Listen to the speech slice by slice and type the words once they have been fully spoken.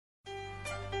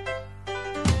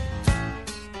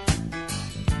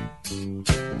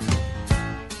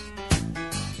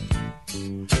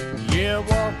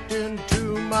walked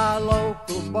into my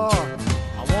local bar.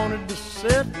 I wanted to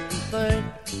sit and think.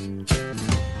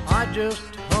 I just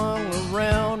hung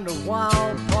around a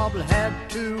while, probably had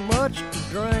too much to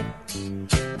drink.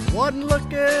 Wasn't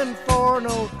looking for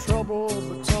no trouble,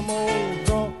 but some old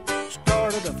drunk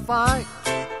started a fight.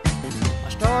 I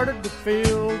started to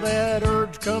feel that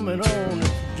urge coming on.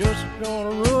 It's just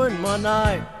gonna ruin my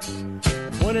night.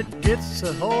 When it gets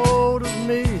a hold of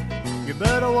me, you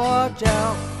better watch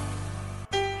out.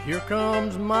 Here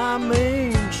comes my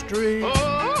mean streak.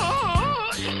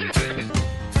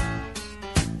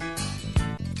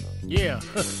 Yeah,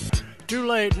 too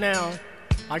late now.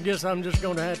 I guess I'm just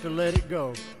gonna have to let it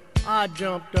go. I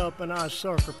jumped up and I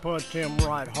sucker punched him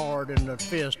right hard in the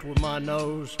fist with my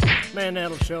nose. Man,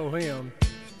 that'll show him.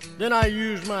 Then I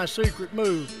used my secret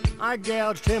move. I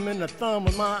gouged him in the thumb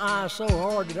with my eye so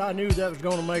hard that I knew that was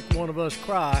gonna make one of us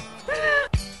cry.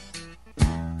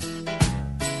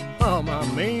 Oh, my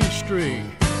mean streak.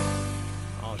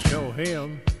 I'll show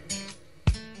him.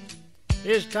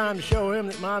 It's time to show him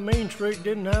that my mean streak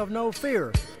didn't have no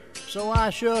fear. So I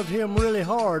shoved him really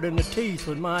hard in the teeth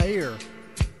with my ear.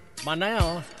 By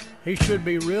now, he should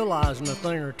be realizing a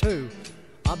thing or two.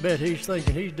 I bet he's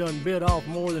thinking he's done bit off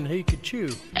more than he could chew.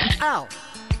 Ow!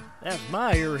 That's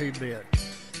my ear he bit.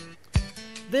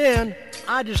 Then,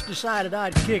 I just decided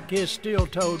I'd kick his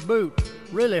steel-toed boot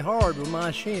really hard with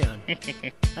my shin.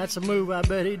 That's a move I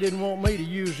bet he didn't want me to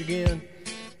use again.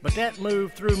 But that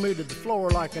move threw me to the floor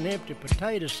like an empty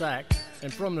potato sack,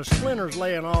 and from the splinters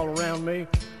laying all around me,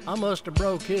 I must have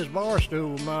broke his bar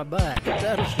stool with my back.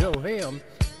 That'll show him.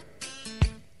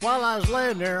 While I was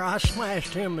laying there, I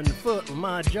smashed him in the foot with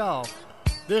my jaw.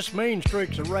 This mean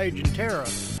streak's a raging terror.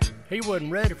 He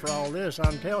wasn't ready for all this,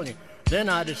 I'm telling you. Then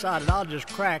I decided I'll just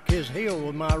crack his heel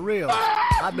with my ribs.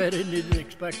 I bet he didn't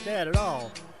expect that at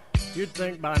all. You'd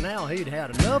think by now he'd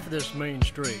had enough of this mean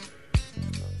streak.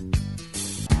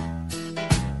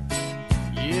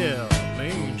 Yeah,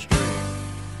 mean streak.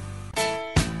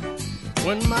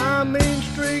 When my mean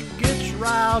streak gets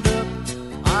riled up,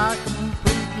 I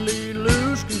completely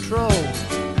lose control.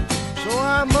 So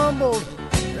I mumbled,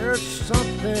 there's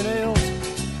something else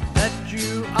that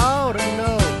you ought to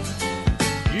know.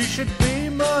 You should be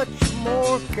much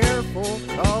more careful,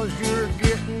 'cause you're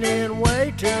getting in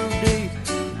way too deep.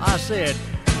 I said,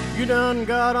 you done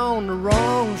got on the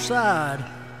wrong side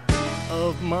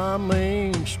of my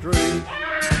mean streak.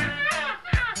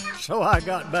 So I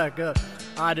got back up.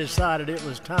 I decided it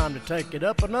was time to take it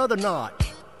up another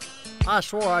notch. I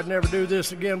swore I'd never do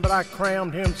this again, but I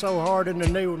crammed him so hard in the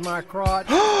knee with my crotch.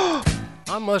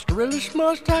 I must have really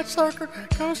smushed that sucker,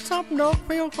 'cause something don't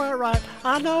feel quite right.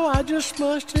 I know I just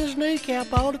smushed his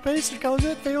kneecap all to pieces, 'cause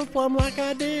it feels plumb like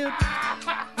I did.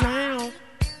 Now.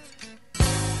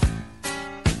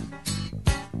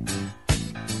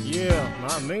 Yeah,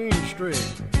 my mean streak.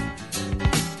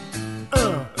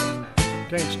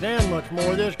 Can't stand much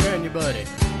more of this, can you, buddy?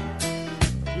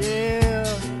 Yeah,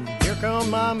 here comes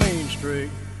my mean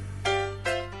streak.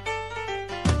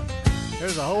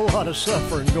 There's a whole lot of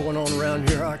suffering going on around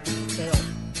here, I can tell.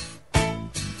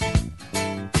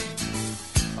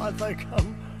 I think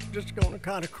I'm just gonna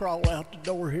kind of crawl out the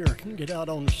door here and get out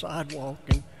on the sidewalk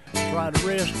and try to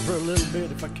rest for a little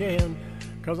bit if I can,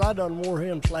 'cause I done wore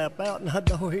him slap out and I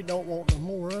know he don't want no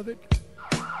more of it.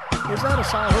 Is that a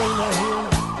siren I hear?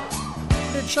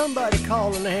 Did somebody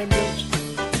call an ambulance?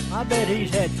 I bet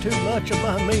he's had too much of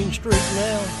my mean streak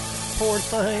now. Poor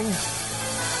thing.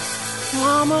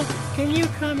 Mama, can you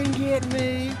come and get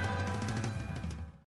me?